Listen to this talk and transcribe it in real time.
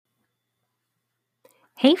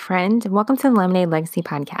Hey, friend, welcome to the Lemonade Legacy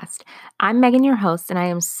Podcast. I'm Megan, your host, and I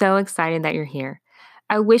am so excited that you're here.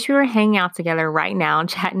 I wish we were hanging out together right now,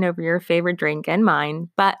 chatting over your favorite drink and mine,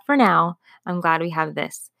 but for now, I'm glad we have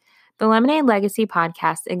this. The Lemonade Legacy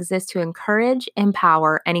Podcast exists to encourage,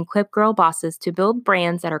 empower, and equip girl bosses to build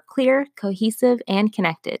brands that are clear, cohesive, and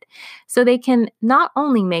connected so they can not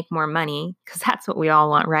only make more money, because that's what we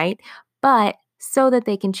all want, right? But so that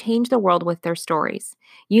they can change the world with their stories.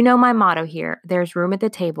 You know my motto here, there's room at the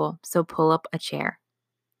table, so pull up a chair.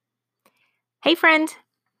 Hey, friend,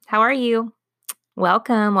 how are you?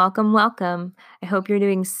 Welcome, welcome, welcome. I hope you're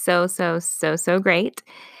doing so great.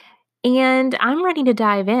 And I'm ready to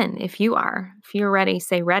dive in if you are. If you're ready,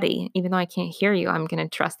 say ready. Even though I can't hear you, I'm going to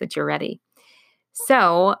trust that you're ready.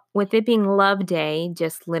 So, with it being Love Day,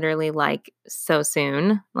 just literally like so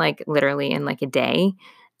soon, like literally in like a day.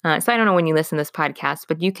 So, I don't know when you listen to this podcast,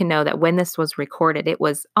 but you can know that when this was recorded, it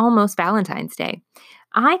was almost Valentine's Day.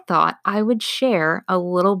 I thought I would share a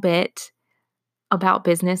little bit about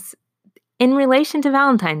business in relation to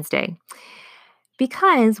Valentine's Day.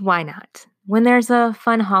 Because why not? When there's a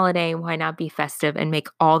fun holiday, why not be festive and make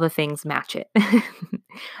all the things match it?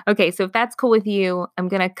 Okay, so if that's cool with you, I'm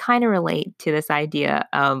going to kind of relate to this idea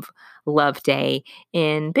of Love Day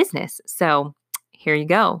in business. So here you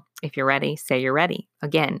go. If you're ready, say you're ready.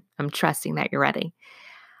 Again, I'm trusting that you're ready.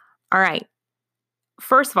 All right.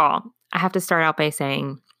 First of all, I have to start out by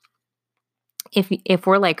saying if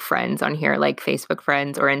we're like friends on here, like Facebook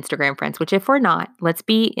friends or Instagram friends, which if we're not, let's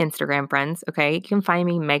be Instagram friends. Okay. You can find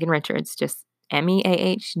me, Megan Richards, just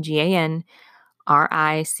MEAHGAN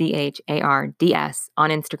RICHARDS on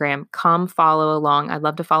Instagram. Come follow along. I'd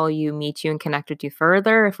love to follow you, meet you, and connect with you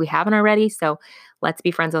further if we haven't already. So let's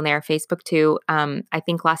be friends on there. Facebook too. I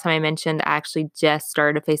think last time I mentioned, I actually just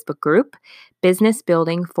started a Facebook group, Business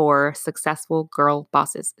Building for Successful Girl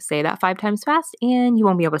Bosses. Say that 5 times fast and you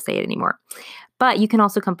won't be able to say it anymore. But you can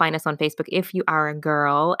also come find us on Facebook if you are a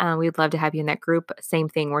girl. We'd love to have you in that group. Same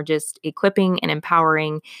thing. We're just equipping and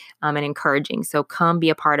empowering and encouraging. So come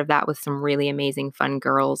be a part of that with some really amazing, fun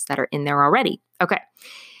girls that are in there already. Okay.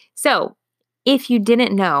 So if you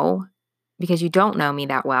didn't know, because you don't know me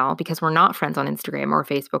that well, because we're not friends on Instagram or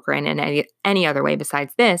Facebook or in any other way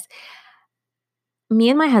besides this, me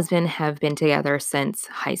and my husband have been together since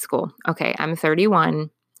high school. Okay, I'm 31.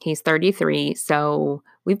 He's 33. So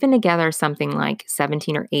we've been together something like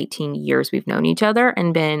 17 or 18 years. We've known each other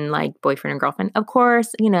and been like boyfriend and girlfriend. Of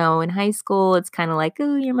course, in high school, it's kind of like,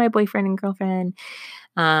 oh, you're my boyfriend and girlfriend.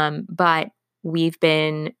 But we've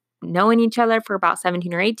been knowing each other for about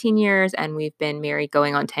 17 or 18 years, and we've been married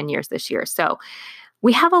going on 10 years this year. So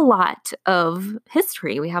we have a lot of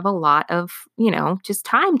history. We have a lot of, just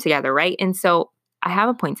time together, right? And so I have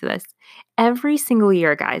a point to this. Every single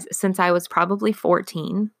year, guys, since I was probably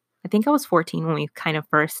 14, I think I was 14 when we kind of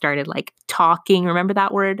first started like talking. Remember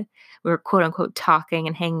that word? We were quote unquote talking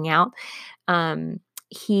and hanging out.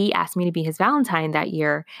 He asked me to be his Valentine that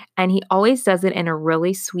year. And he always does it in a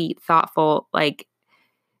really sweet, thoughtful, like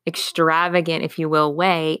extravagant, if you will,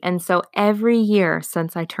 way. And so every year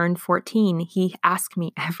since I turned 14, he asked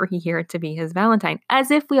me every year to be his Valentine,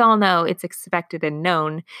 as if we all know it's expected and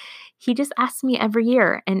known. He just asks me every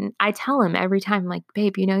year. And I tell him every time, like,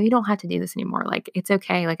 babe, you don't have to do this anymore. Like, it's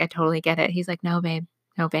okay. Like, I totally get it. He's like, no, babe.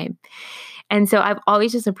 No, babe. And so I've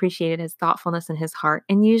always just appreciated his thoughtfulness and his heart.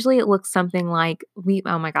 And usually it looks something like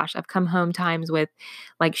oh my gosh, I've come home times with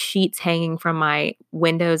like sheets hanging from my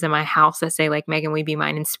windows in my house that say like, Megan, we be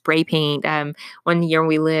mine, and spray paint. One year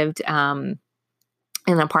we lived,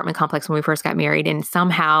 in an apartment complex when we first got married, and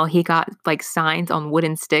somehow he got like signs on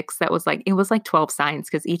wooden sticks that was like, it was like 12 signs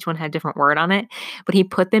because each one had a different word on it, but he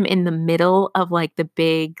put them in the middle of like the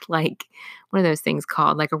big, like, what are those things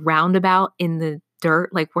called, like a roundabout in the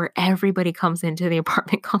dirt, like where everybody comes into the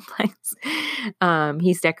apartment complex.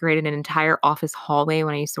 He's decorated an entire office hallway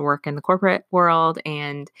when I used to work in the corporate world,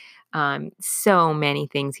 and so many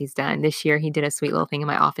things he's done. This year he did a sweet little thing in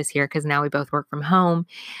my office here because now we both work from home.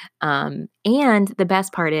 And the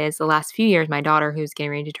best part is the last few years, my daughter, who's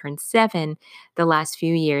getting ready to turn 7, the last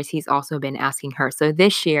few years, he's also been asking her. So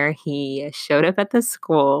this year he showed up at the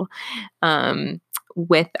school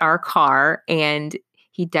with our car, and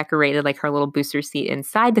he decorated like her little booster seat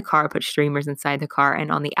inside the car, put streamers inside the car, and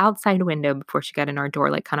on the outside window before she got in our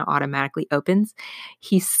door, like kind of automatically opens,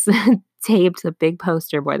 he taped a big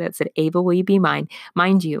poster board that said, Ava, will you be mine?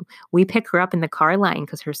 Mind you, we pick her up in the car line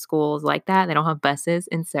because her school is like that. They don't have buses.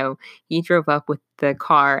 And so he drove up with the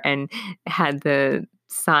car and had the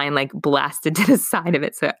sign like blasted to the side of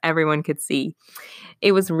it so everyone could see.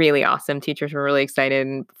 It was really awesome. Teachers were really excited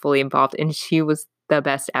and fully involved. And she was the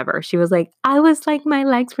best ever. She was like, I was like, my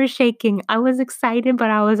legs were shaking. I was excited, but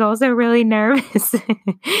I was also really nervous.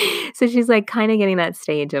 So she's like kind of getting that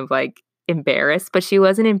stage of like embarrassed, but she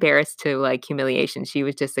wasn't embarrassed to like humiliation. She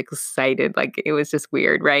was just excited. Like it was just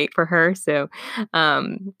weird, right, for her. So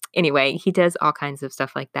anyway, he does all kinds of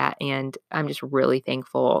stuff like that. And I'm just really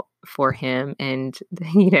thankful for him and,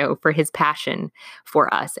 for his passion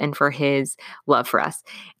for us and for his love for us.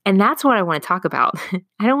 And that's what I want to talk about.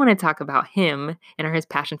 I don't want to talk about him and or his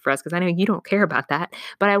passion for us because I know you don't care about that.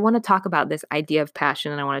 But I want to talk about this idea of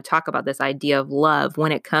passion and I want to talk about this idea of love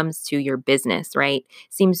when it comes to your business, right?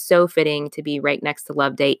 Seems so fitting to be right next to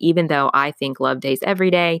Love Day, even though I think Love Day's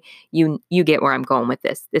every day. You get where I'm going with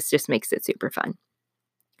this. This just makes it super fun.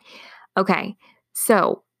 Okay,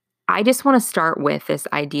 so I just want to start with this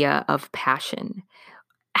idea of passion.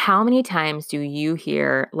 How many times do you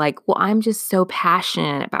hear, like, well, I'm just so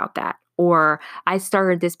passionate about that? Or I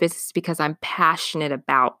started this business because I'm passionate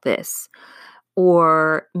about this.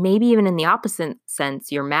 Or maybe even in the opposite sense,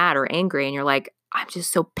 you're mad or angry and you're like, I'm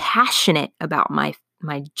just so passionate about my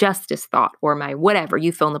justice thought or my whatever,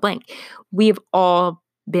 you fill in the blank. We've all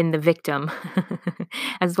been the victim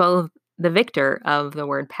as well as the victor of the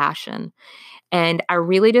word passion. And I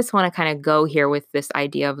really just want to kind of go here with this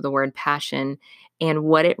idea of the word passion and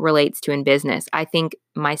what it relates to in business. I think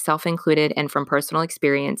myself included, and from personal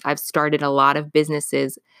experience, I've started a lot of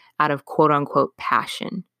businesses out of quote unquote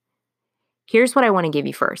passion. Here's what I want to give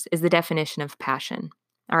you first is the definition of passion.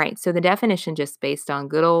 All right, so the definition just based on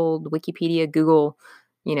good old Wikipedia, Google,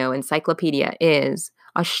 encyclopedia is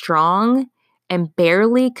a strong and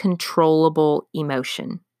barely controllable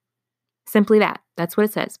emotion. Simply that. That's what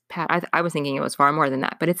it says. I was thinking it was far more than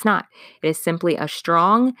that, but it's not. It is simply a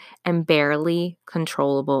strong and barely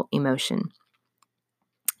controllable emotion.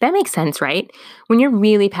 That makes sense, right? When you're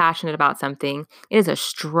really passionate about something, it is a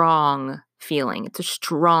strong feeling. It's a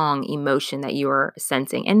strong emotion that you are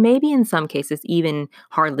sensing. And maybe in some cases, even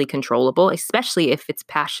hardly controllable, especially if it's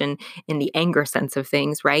passion in the anger sense of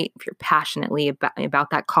things, right? If you're passionately about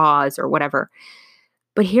that cause or whatever.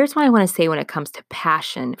 But here's what I want to say when it comes to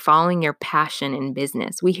passion, following your passion in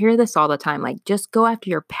business. We hear this all the time, like just go after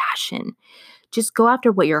your passion. Just go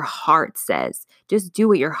after what your heart says. Just do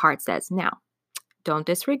what your heart says. Now, don't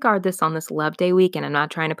disregard this on this Love Day weekend. I'm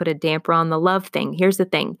not trying to put a damper on the love thing. Here's the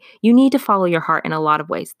thing. You need to follow your heart in a lot of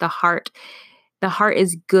ways. The heart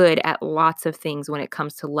is good at lots of things when it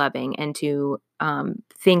comes to loving and to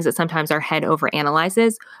things that sometimes our head over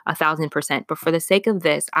analyzes 1,000%. But for the sake of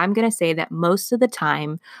this, I'm going to say that most of the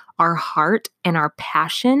time, our heart and our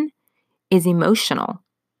passion is emotional.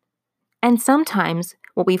 And sometimes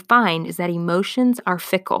what we find is that emotions are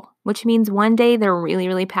fickle, which means one day they're really,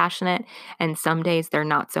 really passionate and some days they're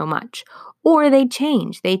not so much. Or they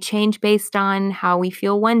change. They change based on how we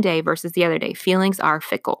feel one day versus the other day. Feelings are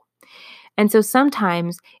fickle. And so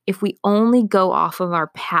sometimes if we only go off of our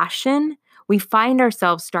passion, we find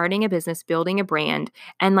ourselves starting a business, building a brand,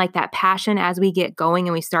 and like that passion as we get going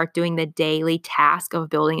and we start doing the daily task of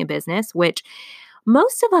building a business, which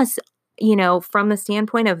most of us, from the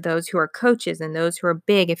standpoint of those who are coaches and those who are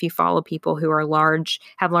big, if you follow people who are large,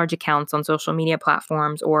 have large accounts on social media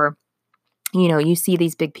platforms or you see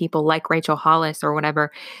these big people like Rachel Hollis or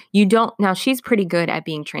whatever. Now she's pretty good at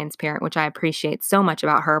being transparent, which I appreciate so much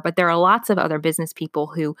about her, but there are lots of other business people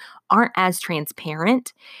who aren't as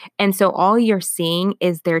transparent. And so all you're seeing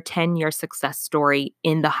is their 10-year success story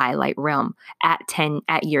in the highlight realm at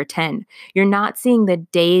year 10. You're not seeing the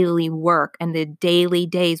daily work and the daily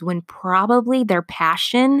days when probably their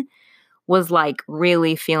passion was like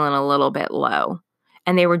really feeling a little bit low.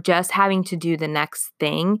 And they were just having to do the next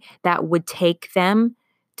thing that would take them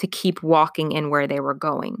to keep walking in where they were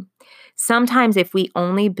going. Sometimes if we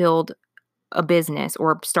only build a business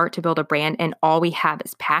or start to build a brand and all we have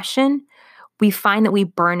is passion, we find that we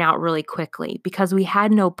burn out really quickly because we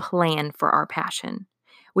had no plan for our passion.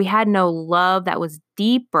 We had no love that was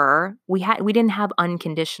deeper. We didn't have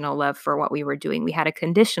unconditional love for what we were doing. We had a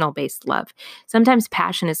conditional based love. Sometimes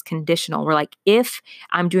passion is conditional. We're like, if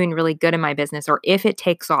I'm doing really good in my business or if it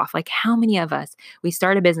takes off, like how many of us, we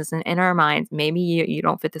start a business and in our minds, maybe you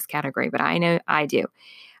don't fit this category, but I know I do.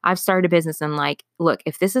 I've started a business and like, look,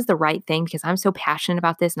 if this is the right thing, because I'm so passionate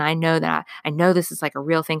about this and I know that I know this is like a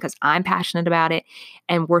real thing because I'm passionate about it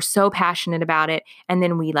and we're so passionate about it. And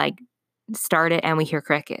then we like start it and we hear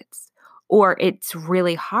crickets or it's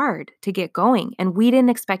really hard to get going and we didn't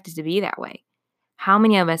expect it to be that way. How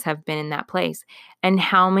many of us have been in that place and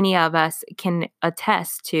how many of us can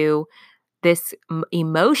attest to this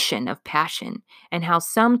emotion of passion and how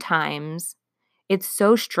sometimes it's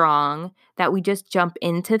so strong that we just jump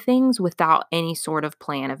into things without any sort of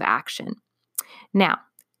plan of action. Now,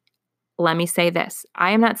 let me say this.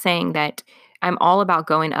 I am not saying that I'm all about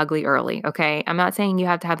going ugly early, okay? I'm not saying you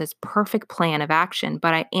have to have this perfect plan of action,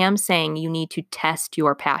 but I am saying you need to test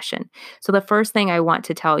your passion. So the first thing I want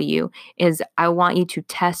to tell you is I want you to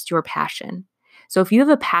test your passion. So if you have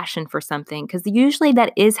a passion for something, because usually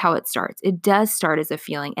that is how it starts. It does start as a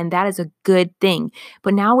feeling, and that is a good thing.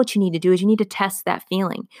 But now what you need to do is you need to test that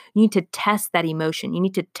feeling. You need to test that emotion. You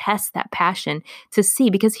need to test that passion to see,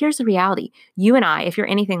 because here's the reality. You and I, if you're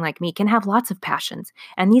anything like me, can have lots of passions.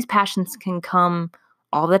 And these passions can come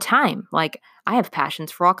all the time. Like I have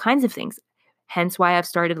passions for all kinds of things. Hence why I've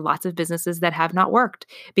started lots of businesses that have not worked,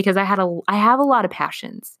 because I have a lot of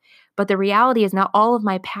passions. But the reality is not all of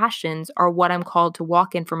my passions are what I'm called to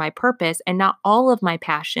walk in for my purpose, and not all of my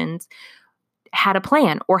passions had a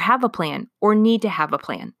plan or have a plan or need to have a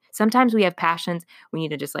plan. Sometimes we have passions. We need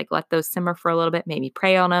to just like let those simmer for a little bit, maybe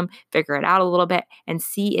pray on them, figure it out a little bit, and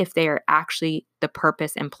see if they are actually the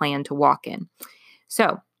purpose and plan to walk in.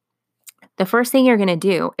 So, the first thing you're going to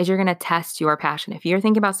do is you're going to test your passion. If you're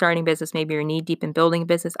thinking about starting a business, maybe you're knee deep in building a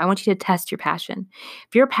business, I want you to test your passion.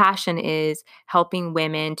 If your passion is helping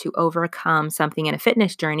women to overcome something in a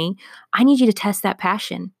fitness journey, I need you to test that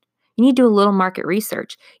passion. You need to do a little market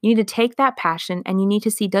research. You need to take that passion and you need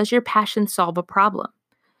to see, does your passion solve a problem?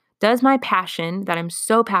 Does my passion that I'm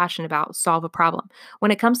so passionate about solve a problem?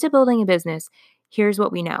 When it comes to building a business, here's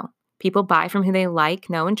what we know. People buy from who they like,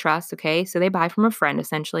 know, and trust, okay? So they buy from a friend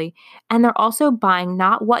essentially. And they're also buying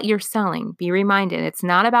not what you're selling. Be reminded, it's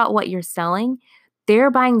not about what you're selling. They're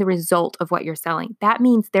buying the result of what you're selling. That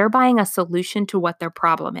means they're buying a solution to what their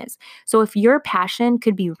problem is. So if your passion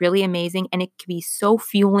could be really amazing and it could be so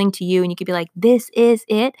fueling to you and you could be like, this is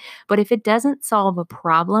it. But if it doesn't solve a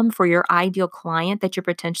problem for your ideal client that you're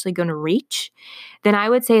potentially going to reach, then I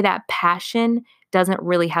would say that passion doesn't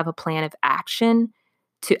really have a plan of action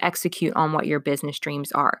to execute on what your business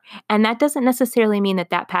dreams are. And that doesn't necessarily mean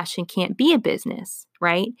that that passion can't be a business,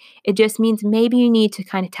 right? It just means maybe you need to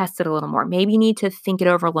kind of test it a little more. Maybe you need to think it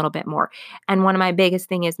over a little bit more. And one of my biggest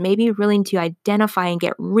thing is maybe you really need to identify and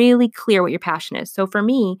get really clear what your passion is. So for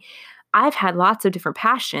me, I've had lots of different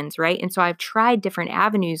passions, right? And so I've tried different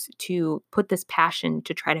avenues to put this passion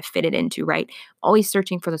to try to fit it into, right? Always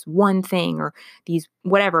searching for this one thing or these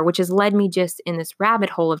whatever, which has led me just in this rabbit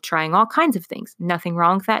hole of trying all kinds of things. Nothing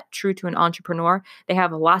wrong with that. True to an entrepreneur, they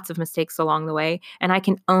have lots of mistakes along the way, and I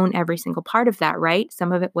can own every single part of that, right?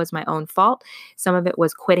 Some of it was my own fault. Some of it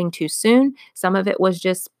was quitting too soon. Some of it was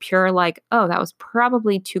just pure like, oh, that was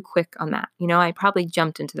probably too quick on that. I probably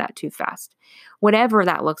jumped into that too fast. Whatever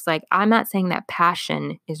that looks like, I'm not saying that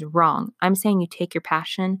passion is wrong. I'm saying you take your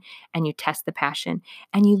passion and you test the passion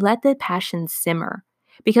and you let the passion simmer.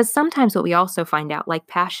 Because sometimes what we also find out, like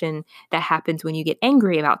passion that happens when you get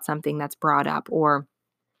angry about something that's brought up, or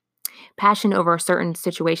passion over a certain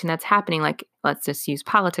situation that's happening. Like, let's just use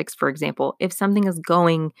politics, for example. If something is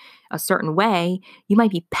going a certain way, you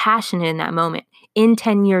might be passionate in that moment. In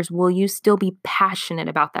 10 years, will you still be passionate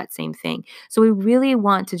about that same thing? So we really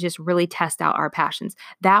want to just really test out our passions.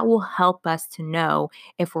 That will help us to know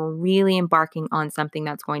if we're really embarking on something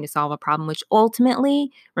that's going to solve a problem, which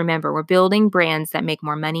ultimately, remember, we're building brands that make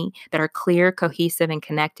more money, that are clear, cohesive, and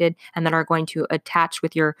connected, and that are going to attach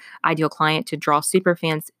with your ideal client to draw super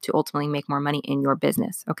fans to ultimately make more money in your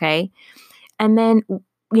business. Okay. And then,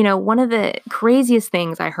 one of the craziest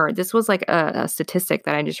things I heard, this was like a statistic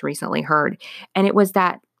that I just recently heard, and it was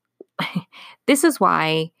that this is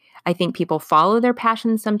why I think people follow their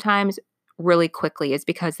passions sometimes really quickly, is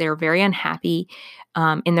because they're very unhappy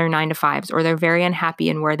in their 9 to 5s, or they're very unhappy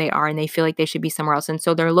in where they are and they feel like they should be somewhere else. And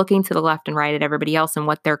so they're looking to the left and right at everybody else and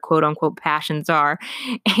what their quote unquote passions are.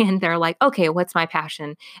 And they're like, okay, what's my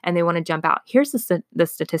passion? And they want to jump out. Here's the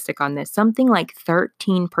statistic on this. Something like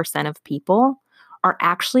 13% of people are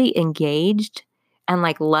actually engaged and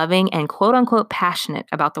like loving and quote unquote passionate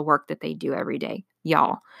about the work that they do every day.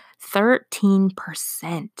 Y'all,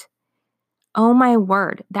 13%. Oh my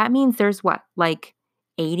word. That means there's what, like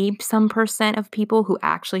 80 some percent of people who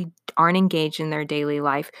actually aren't engaged in their daily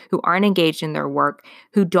life, who aren't engaged in their work,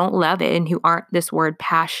 who don't love it, and who aren't, this word,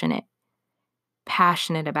 passionate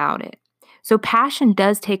about it. So passion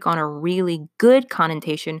does take on a really good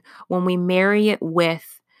connotation when we marry it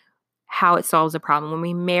with how it solves a problem, when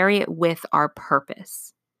we marry it with our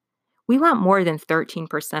purpose. We want more than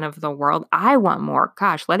 13% of the world. I want more.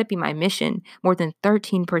 Gosh, let it be my mission. More than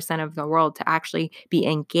 13% of the world to actually be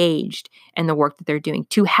engaged in the work that they're doing,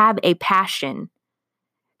 to have a passion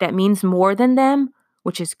that means more than them,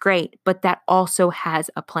 which is great, but that also has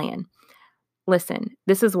a plan. Listen,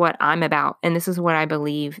 this is what I'm about, and this is what I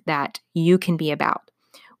believe that you can be about.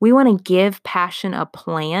 We want to give passion a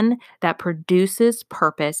plan that produces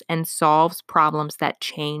purpose and solves problems that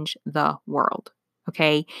change the world.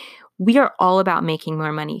 Okay. We are all about making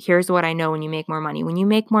more money. Here's what I know when you make more money. When you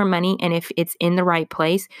make more money, and if it's in the right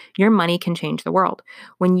place, your money can change the world.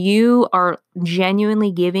 When you are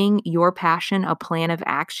genuinely giving your passion a plan of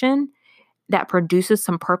action that produces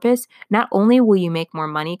some purpose, not only will you make more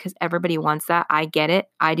money because everybody wants that. I get it.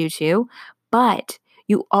 I do too. But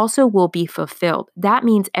you also will be fulfilled. That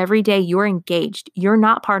means every day you're engaged. You're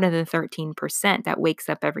not part of the 13% that wakes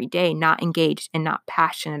up every day not engaged and not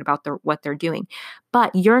passionate about what they're doing.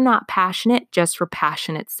 But you're not passionate just for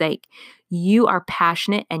passionate's sake. You are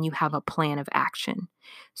passionate and you have a plan of action.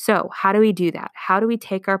 So, how do we do that? How do we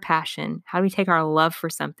take our passion? How do we take our love for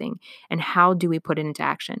something? And how do we put it into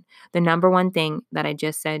action? The number one thing that I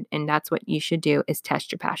just said, and that's what you should do, is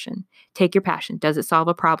test your passion. Take your passion. Does it solve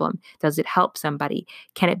a problem? Does it help somebody?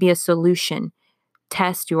 Can it be a solution?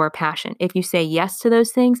 Test your passion. If you say yes to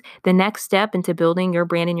those things, the next step into building your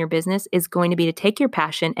brand and your business is going to be to take your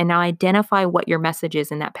passion and now identify what your message is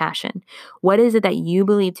in that passion. What is it that you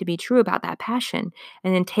believe to be true about that passion?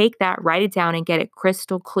 And then take that, write it down, and get it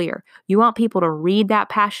crystal clear. You want people to read that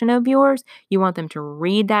passion of yours. You want them to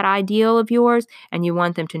read that ideal of yours, and you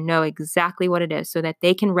want them to know exactly what it is so that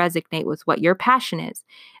they can resonate with what your passion is.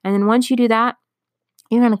 And then once you do that,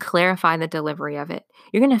 you're going to clarify the delivery of it.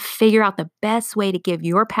 You're going to figure out the best way to give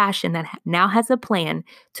your passion that now has a plan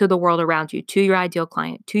to the world around you, to your ideal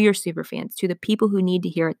client, to your super fans, to the people who need to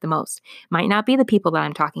hear it the most. Might not be the people that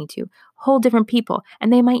I'm talking to, whole different people,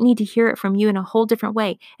 and they might need to hear it from you in a whole different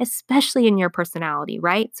way, especially in your personality,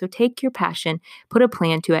 right? So take your passion, put a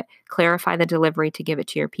plan to it, clarify the delivery to give it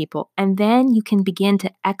to your people, and then you can begin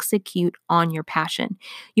to execute on your passion.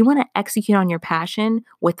 You want to execute on your passion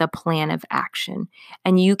with a plan of action.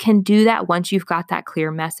 And you can do that once you've got that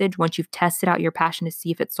clear message, once you've tested out your passion to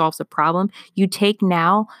see if it solves a problem. You take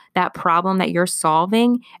now that problem that you're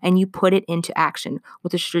solving and you put it into action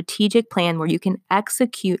with a strategic plan where you can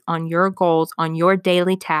execute on your goals, on your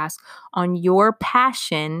daily tasks, on your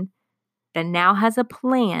passion that now has a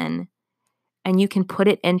plan, and you can put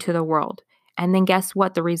it into the world. And then guess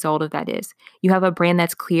what the result of that is? You have a brand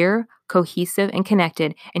that's clear, cohesive, and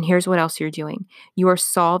connected. And here's what else you're doing. You are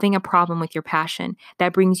solving a problem with your passion.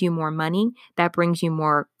 That brings you more money. That brings you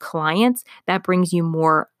more clients. That brings you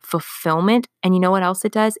more fulfillment. And you know what else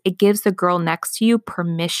it does? It gives the girl next to you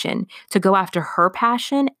permission to go after her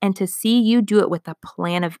passion and to see you do it with a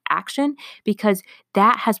plan of action, because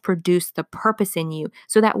that has produced the purpose in you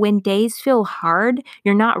so that when days feel hard,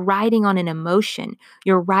 you're not riding on an emotion.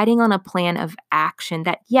 You're riding on a plan of action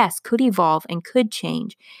that, yes, could evolve and could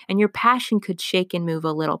change. And your passion could shake and move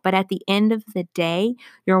a little. But at the end of the day,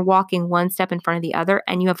 you're walking one step in front of the other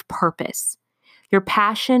and you have purpose. Your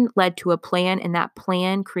passion led to a plan, and that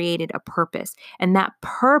plan created a purpose. And that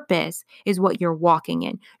purpose is what you're walking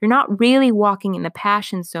in. You're not really walking in the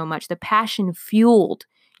passion so much. The passion fueled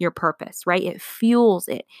your purpose, right? It fuels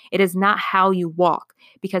it. It is not how you walk,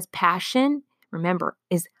 because passion, remember,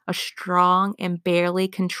 is a strong and barely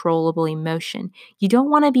controllable emotion. You don't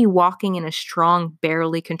want to be walking in a strong,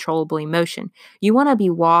 barely controllable emotion. You want to be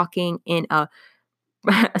walking in a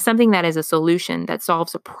something that is a solution, that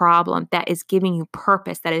solves a problem, that is giving you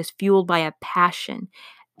purpose, that is fueled by a passion.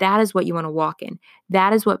 That is what you want to walk in.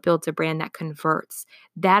 That is what builds a brand that converts.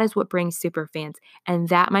 That is what brings super fans. And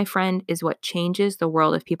that, my friend, is what changes the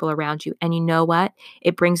world of people around you. And you know what?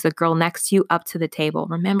 It brings the girl next to you up to the table.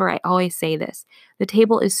 Remember, I always say this. The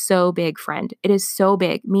table is so big, friend. It is so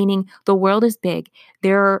big, meaning the world is big.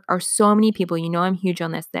 There are so many people, you know I'm huge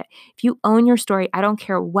on this, that if you own your story, I don't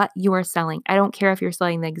care what you are selling. I don't care if you're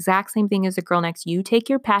selling the exact same thing as the girl next to you. You take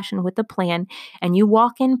your passion with a plan and you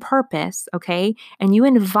walk in purpose, okay? And you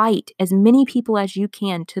invite as many people as you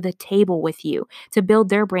can to the table with you to build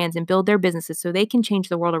their brands and build their businesses so they can change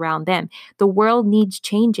the world around them. The world needs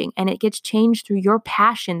changing, and it gets changed through your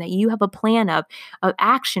passion that you have a plan of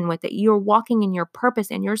action with it. You're walking in your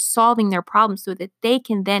purpose and you're solving their problems so that they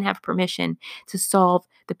can then have permission to solve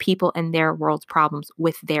the people and their world's problems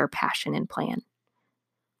with their passion and plan.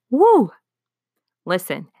 Woo!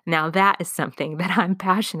 Listen, now that is something that I'm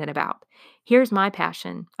passionate about. Here's my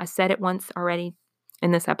passion. I said it once already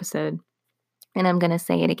in this episode, and I'm going to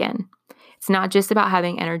say it again. It's not just about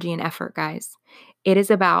having energy and effort, guys. It is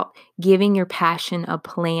about giving your passion a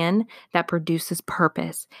plan that produces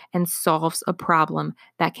purpose and solves a problem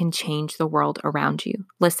that can change the world around you.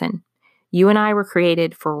 Listen, you and I were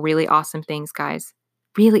created for really awesome things, guys.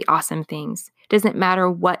 Really awesome things. Doesn't matter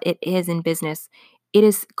what it is in business. It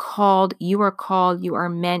is called, you are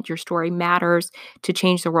meant, your story matters to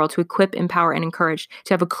change the world, to equip, empower, and encourage,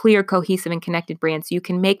 to have a clear, cohesive, and connected brand so you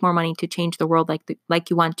can make more money to change the world like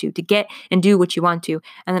you want to get and do what you want to,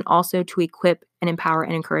 and then also to equip and empower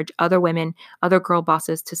and encourage other women, other girl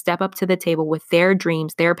bosses to step up to the table with their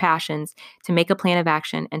dreams, their passions, to make a plan of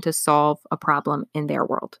action and to solve a problem in their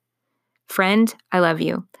world. Friend, I love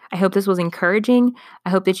you. I hope this was encouraging. I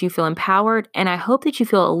hope that you feel empowered, and I hope that you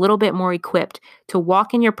feel a little bit more equipped to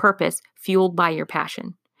walk in your purpose, fueled by your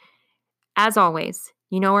passion. As always,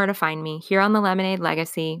 you know where to find me here on the Lemonade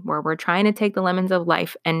Legacy, where we're trying to take the lemons of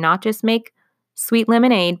life and not just make sweet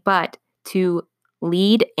lemonade, but to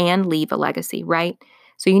lead and leave a legacy, right?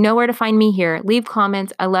 So you know where to find me here. Leave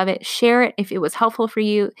comments. I love it. Share it if it was helpful for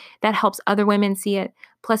you. That helps other women see it.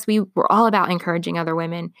 Plus, we're all about encouraging other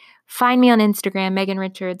women. Find me on Instagram, Megan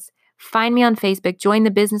Richards. Find me on Facebook. Join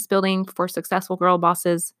the Business Building for Successful Girl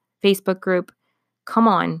Bosses Facebook group. Come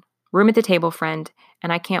on, room at the table, friend.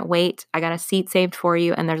 And I can't wait. I got a seat saved for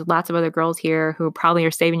you. And there's lots of other girls here who probably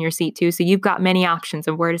are saving your seat too. So you've got many options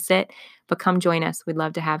of where to sit, but come join us. We'd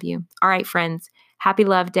love to have you. All right, friends, happy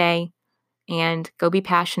Love Day and go be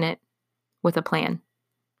passionate with a plan.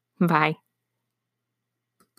 Bye.